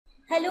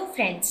Hello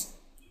friends,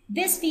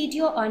 this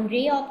video on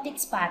ray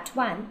optics part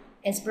 1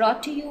 is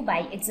brought to you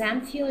by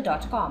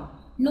ExamFear.com.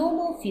 No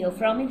more fear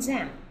from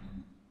exam.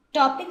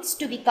 Topics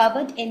to be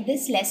covered in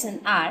this lesson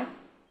are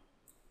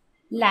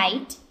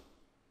light,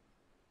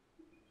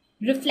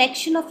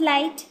 reflection of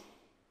light,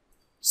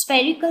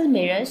 spherical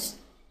mirrors,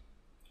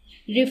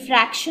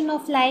 refraction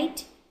of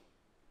light,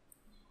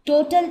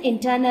 total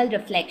internal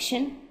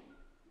reflection,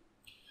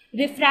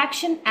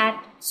 refraction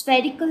at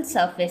spherical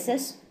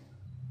surfaces,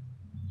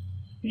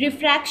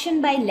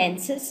 refraction by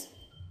lenses,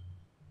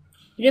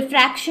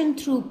 refraction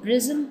through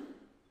prism,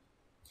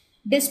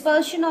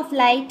 dispersion of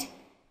light,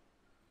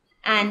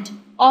 and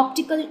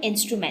optical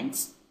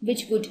instruments,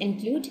 which would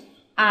include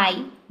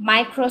eye,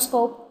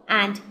 microscope,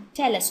 and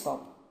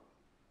telescope.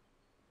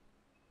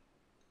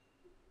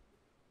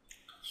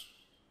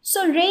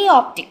 So, ray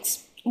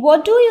optics.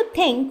 What do you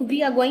think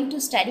we are going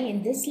to study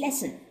in this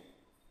lesson?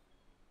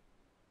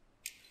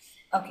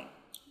 Okay.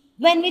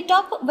 When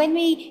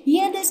we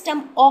hear this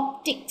term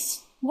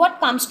optics,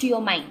 what comes to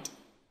your mind?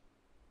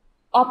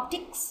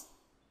 Optics,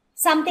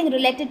 something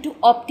related to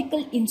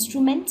optical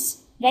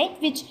instruments, right?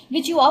 Which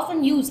you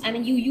often use. I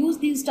mean, you use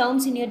these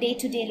terms in your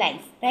day-to-day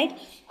life, right?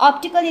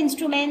 Optical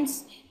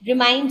instruments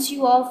reminds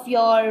you of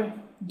your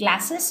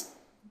glasses,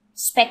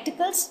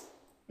 spectacles,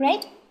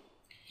 right?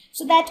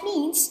 So that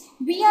means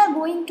we are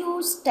going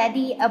to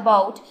study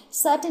about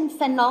certain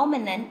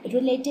phenomenon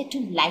related to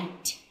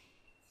light.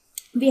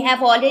 We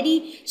have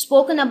already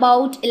spoken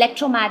about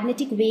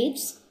electromagnetic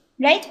waves,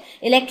 right?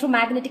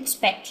 Electromagnetic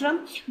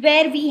spectrum,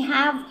 where we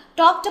have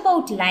talked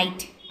about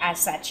light as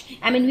such.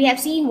 I mean, we have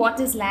seen what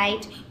is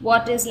light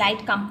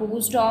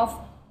composed of.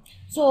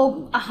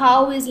 So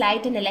how is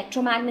light an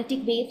electromagnetic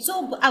wave?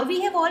 So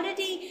we have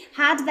already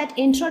had that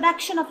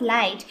introduction of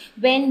light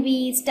when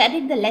we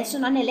studied the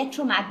lesson on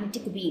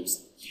electromagnetic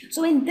waves.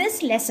 So in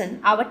this lesson,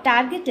 our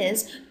target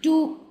is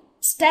to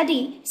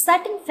study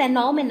certain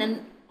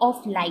phenomenon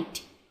of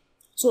light.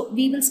 So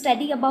we will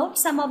study about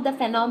some of the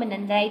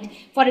phenomenon, right?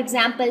 For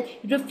example,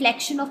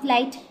 reflection of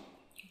light,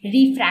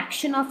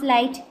 refraction of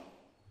light.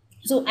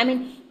 So, I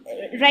mean,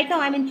 right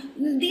now,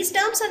 these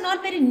terms are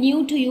not very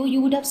new to you.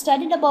 You would have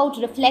studied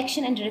about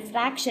reflection and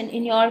refraction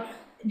in your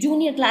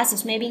junior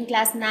classes, maybe in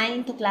class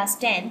 9th or class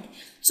 10th.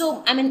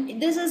 So, I mean,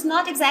 this is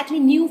not exactly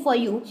new for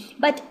you,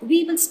 but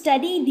we will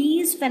study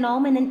these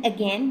phenomenon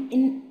again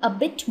in a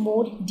bit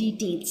more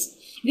details.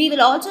 We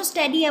will also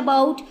study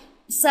about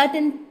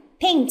certain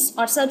things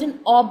or certain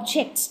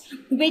objects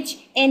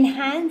which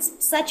enhance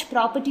such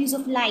properties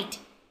of light,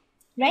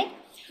 right?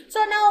 So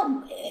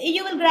now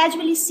you will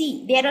gradually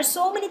see there are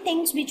so many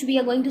things which we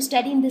are going to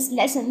study in this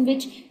lesson,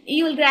 which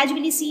you will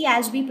gradually see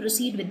as we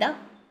proceed with the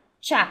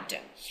chapter.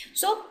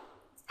 So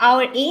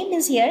our aim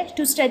is here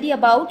to study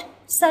about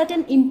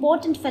certain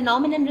important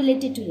phenomenon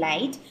related to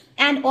light,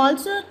 and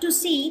also to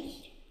see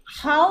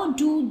how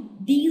do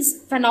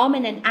these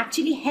phenomenon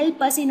actually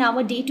help us in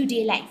our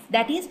day-to-day life.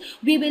 That is,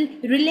 we will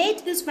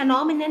relate this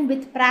phenomenon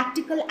with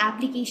practical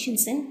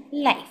applications in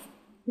life,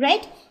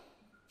 right?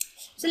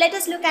 So let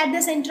us look at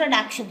this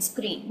introduction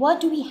screen.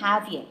 What do we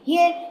have here?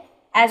 Here,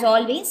 as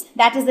always,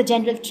 that is the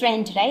general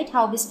trend, right?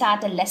 How we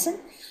start a lesson.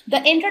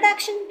 The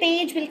introduction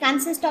page will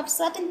consist of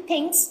certain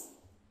things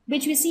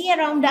which we see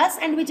around us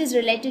and which is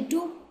related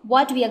to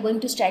what we are going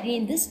to study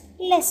in this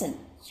lesson.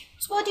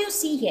 So what do you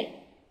see here?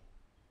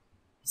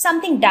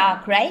 Something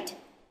dark, right?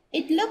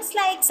 It looks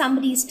like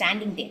somebody is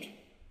standing there.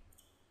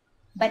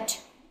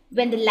 But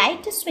when the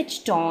light is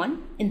switched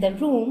on in the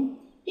room,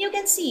 you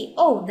can see,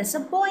 oh, there's a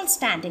boy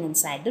standing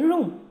inside the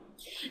room.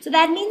 So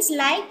that means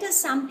light is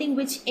something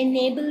which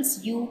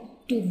enables you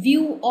to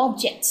view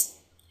objects.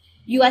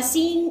 You are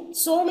seeing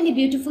so many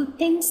beautiful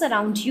things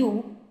around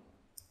you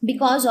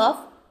because of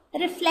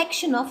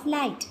reflection of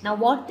light. Now,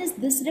 what is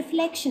this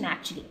reflection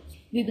actually?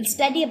 We will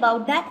study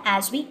about that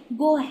as we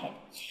go ahead.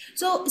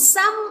 So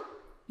some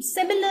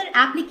similar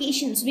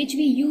applications which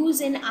we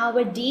use in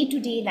our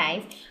day-to-day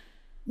life,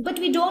 but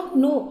we don't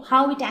know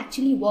how it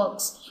actually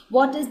works.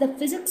 What is the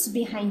physics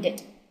behind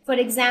it? For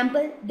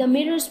example, the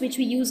mirrors which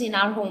we use in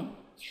our home.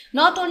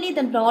 Not only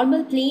the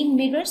normal plain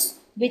mirrors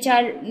which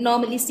are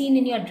normally seen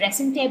in your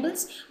dressing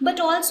tables, but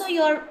also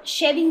your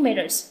shaving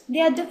mirrors.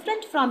 They are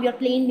different from your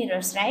plain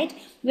mirrors, right?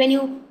 When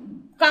you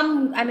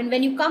come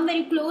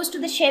very close to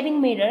the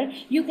shaving mirror,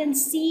 you can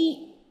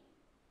see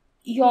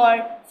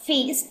your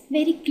face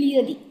very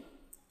clearly.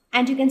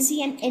 And you can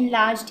see an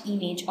enlarged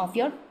image of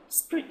your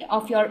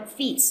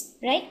face,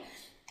 right?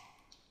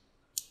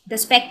 The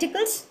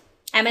spectacles,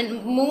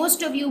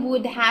 most of you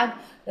would have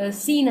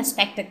seen a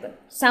spectacle.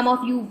 Some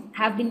of you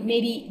have been,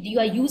 maybe you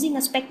are using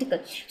a spectacle.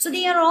 So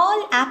they are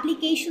all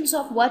applications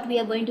of what we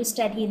are going to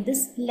study in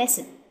this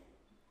lesson.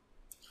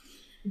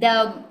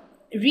 The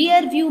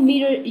rear view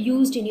mirror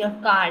used in your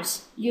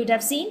cars, you'd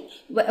have seen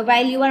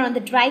while you are on the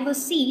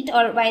driver's seat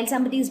or while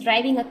somebody is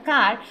driving a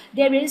car,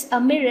 there is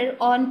a mirror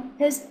on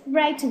his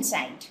right hand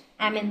side.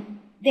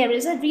 There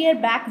is a rear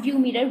back view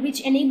mirror which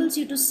enables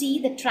you to see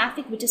the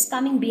traffic which is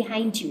coming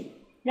behind you,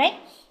 right?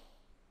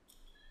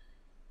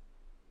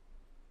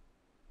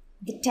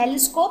 The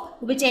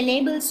telescope, which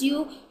enables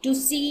you to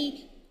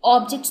see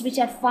objects which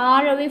are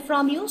far away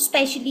from you.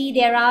 Especially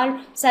there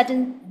are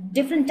certain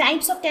different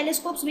types of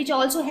telescopes which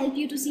also help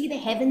you to see the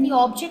heavenly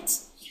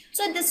objects.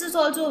 So this is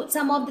also,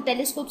 some of the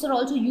telescopes are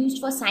also used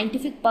for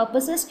scientific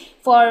purposes,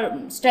 for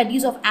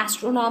studies of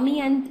astronomy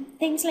and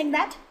things like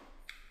that.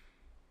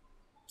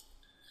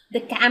 The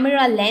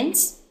camera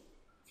lens.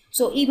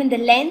 So even the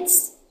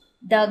lens,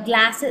 the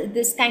glasses,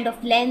 this kind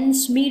of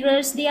lens,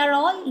 mirrors, they are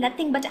all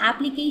nothing but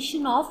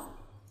application of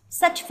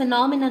such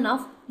phenomenon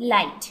of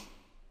light.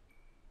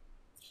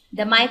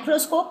 The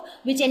microscope,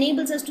 which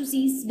enables us to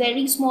see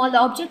very small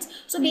objects.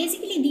 So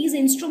basically these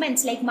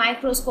instruments like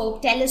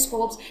microscope,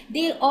 telescopes,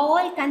 they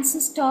all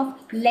consist of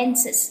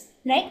lenses,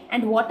 right?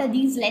 And what are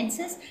these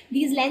lenses?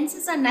 These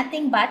lenses are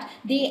nothing but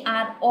they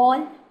are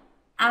all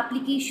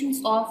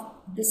applications of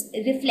this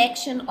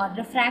reflection or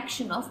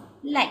refraction of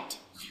light.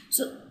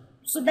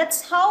 So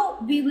that's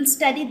how we will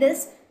study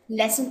this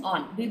lesson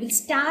on. We will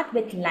start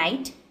with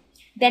light.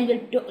 Then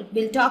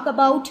we'll talk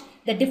about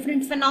the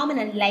different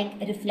phenomena like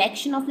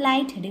reflection of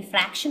light,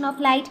 diffraction of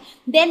light.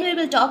 Then we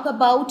will talk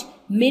about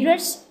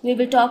mirrors. We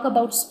will talk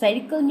about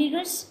spherical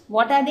mirrors.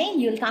 What are they?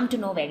 You'll come to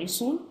know very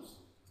soon.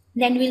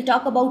 Then we'll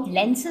talk about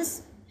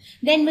lenses.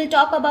 Then we'll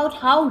talk about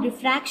how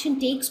refraction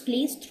takes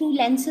place through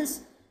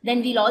lenses.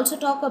 Then we'll also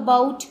talk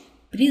about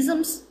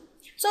prisms.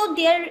 So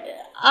there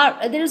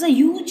is a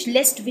huge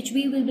list which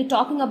we will be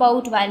talking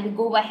about while we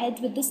go ahead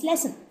with this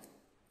lesson.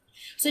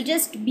 So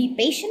just be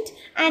patient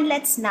and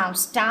let's now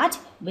start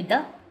with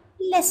the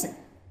lesson.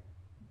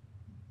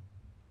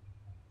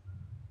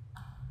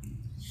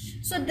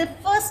 So the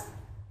first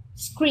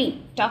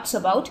screen talks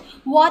about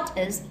what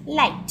is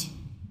light.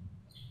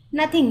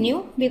 Nothing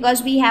new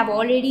because we have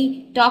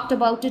already talked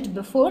about it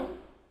before.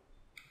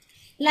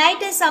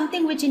 Light is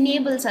something which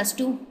enables us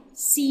to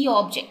see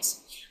objects.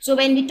 So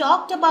when we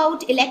talked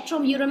about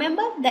you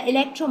remember the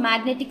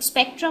electromagnetic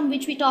spectrum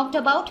which we talked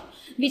about,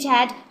 which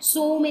had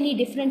so many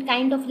different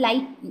kind of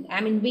light,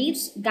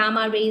 waves,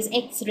 gamma rays,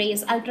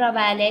 X-rays,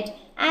 ultraviolet,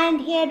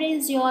 and here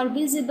is your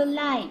visible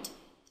light.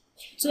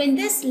 So in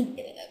this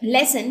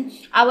lesson,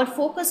 our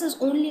focus is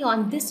only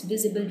on this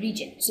visible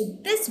region. So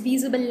this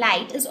visible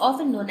light is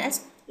often known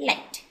as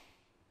light,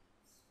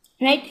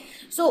 right?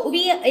 So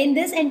in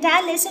this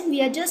entire lesson,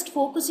 we are just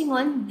focusing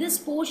on this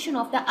portion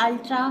of the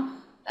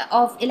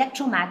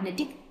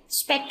electromagnetic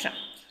spectrum.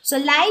 So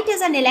light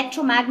is an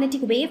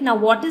electromagnetic wave. Now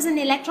what is an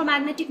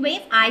electromagnetic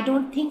wave? I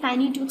don't think I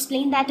need to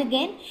explain that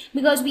again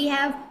because we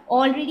have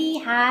already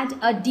had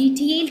a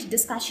detailed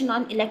discussion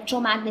on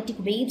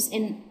electromagnetic waves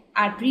in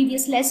our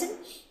previous lesson.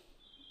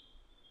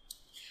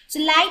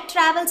 So light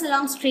travels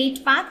along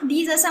straight path.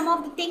 These are some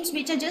of the things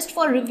which are just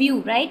for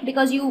review, right?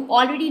 Because you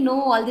already know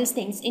all these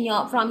things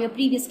from your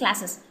previous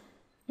classes,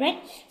 right?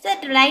 So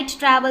that light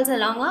travels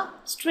along a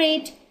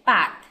straight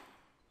path.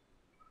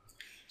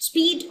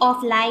 Speed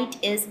of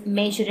light is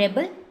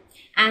measurable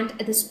and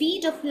the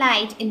speed of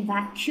light in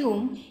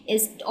vacuum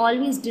is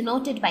always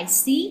denoted by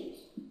c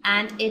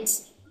and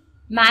its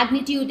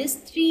magnitude is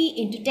 3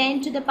 into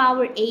 10 to the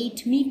power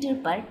 8 meter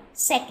per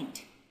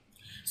second.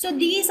 So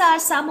these are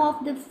some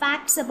of the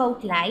facts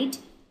about light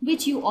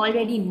which you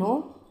already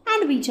know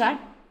and which are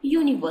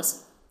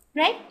universal,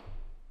 right?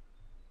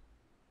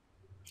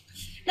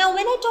 Now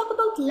when I talk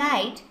about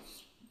light,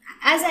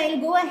 as I'll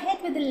go ahead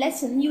with the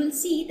lesson, you will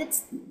see that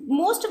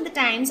most of the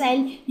times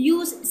I'll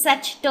use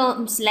such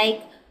terms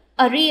like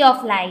a ray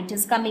of light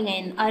is coming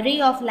in, a ray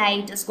of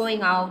light is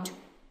going out.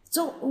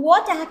 So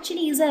what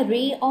actually is a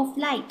ray of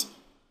light?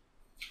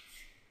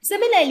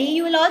 Similarly,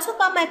 you will also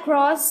come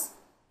across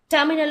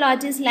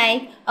terminologies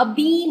like a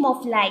beam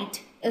of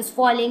light is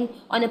falling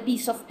on a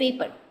piece of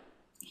paper.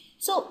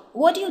 So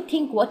what do you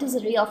think? What is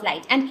a ray of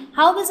light and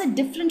how is it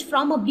different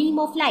from a beam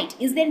of light?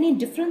 Is there any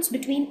difference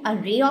between a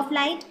ray of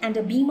light and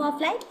a beam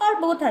of light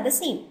or both are the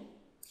same?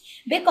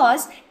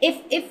 Because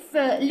if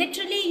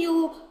literally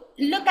you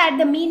look at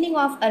the meaning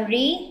of a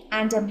ray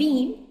and a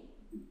beam,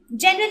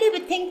 generally we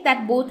think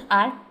that both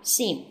are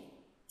same.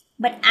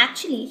 But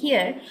actually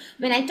here,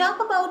 when I talk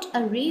about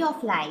a ray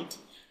of light,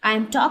 I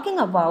am talking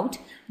about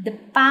the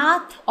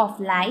path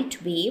of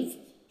light wave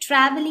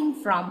traveling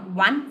from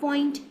one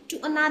point to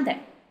another.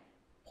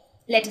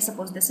 Let us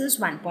suppose this is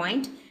one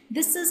point,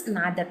 this is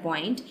another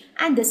point,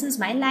 and this is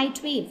my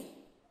light wave.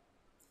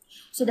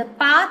 So the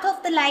path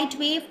of the light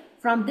wave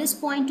from this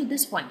point to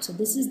this point. So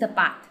this is the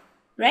path,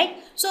 right?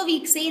 So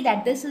we say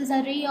that this is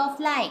a ray of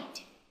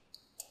light.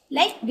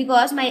 Like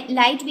because my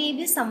light wave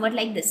is somewhat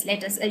like this,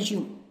 let us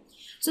assume.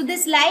 So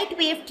this light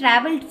wave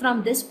traveled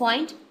from this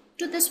point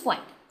to this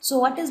point. So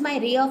what is my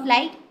ray of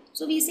light?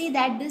 So we say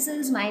that this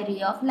is my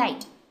ray of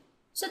light.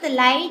 So the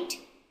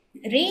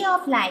ray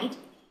of light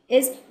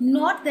is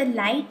not the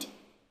light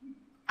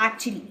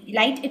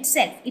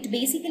itself. It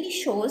basically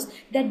shows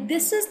that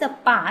this is the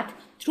path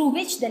through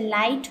which the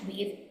light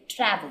wave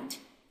traveled,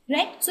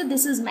 right? So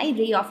this is my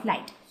ray of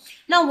light.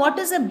 Now what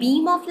is a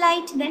beam of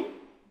light then?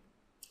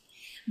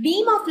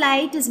 Beam of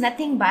light is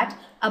nothing but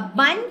a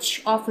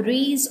bunch of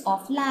rays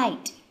of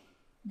light.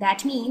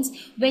 That means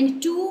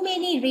when too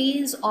many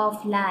rays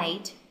of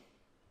light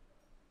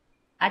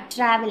are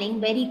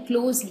traveling very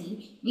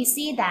closely, we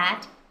say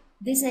that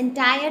this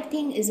entire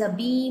thing is a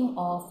beam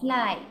of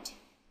light.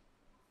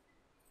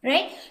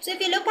 Right? So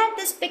if you look at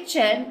this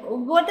picture,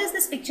 what does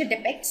this picture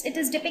depicts? It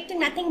is depicting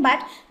nothing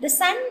but the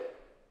sun,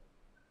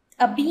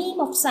 a beam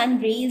of sun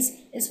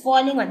rays is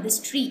falling on this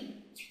tree.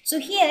 So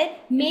here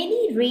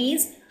many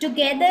rays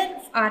together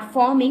are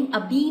forming a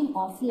beam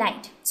of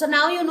light. So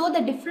now you know the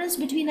difference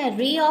between a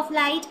ray of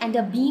light and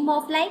a beam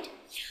of light.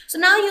 So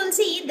now you'll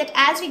see that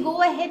as we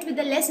go ahead with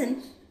the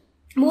lesson,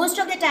 most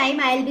of the time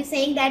I'll be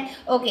saying that,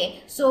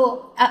 okay,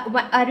 so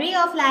a ray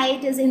of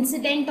light is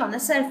incident on a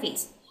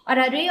surface, or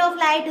a ray of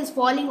light is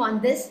falling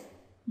on this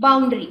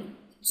boundary.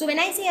 So when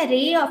I say a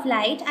ray of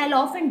light, I'll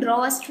often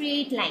draw a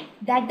straight line.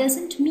 That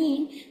doesn't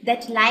mean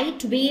that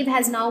light wave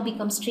has now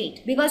become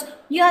straight, because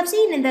you have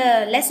seen in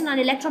the lesson on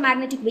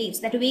electromagnetic waves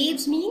that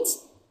waves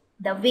means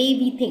the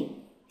wavy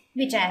thing,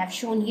 which I have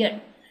shown here.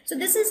 So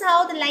this is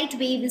how the light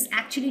wave is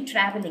actually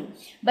traveling.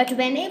 But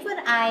whenever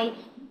I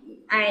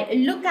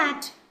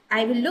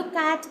will look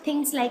at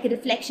things like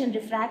reflection,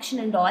 diffraction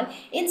and all,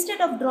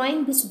 instead of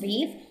drawing this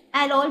wave,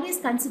 I'll always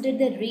consider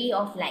the ray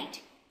of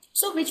light.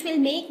 So which will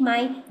make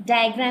my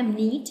diagram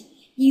neat,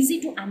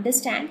 easy to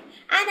understand,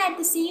 and at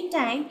the same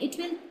time it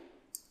will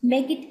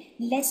make it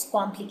less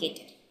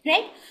complicated,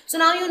 right? So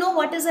now you know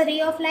what is a ray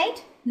of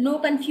light. No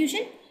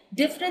confusion.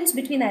 Difference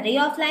between a ray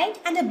of light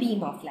and a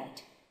beam of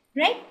light,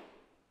 right?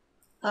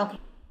 Okay.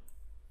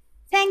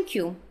 Thank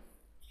you.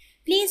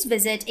 Please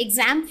visit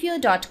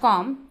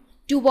ExamFear.com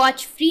to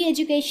watch free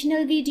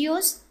educational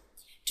videos,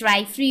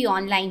 try free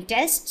online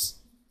tests,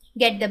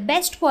 get the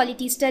best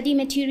quality study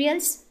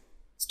materials,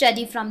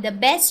 study from the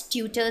best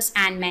tutors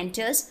and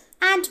mentors,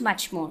 and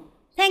much more.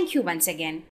 Thank you once again.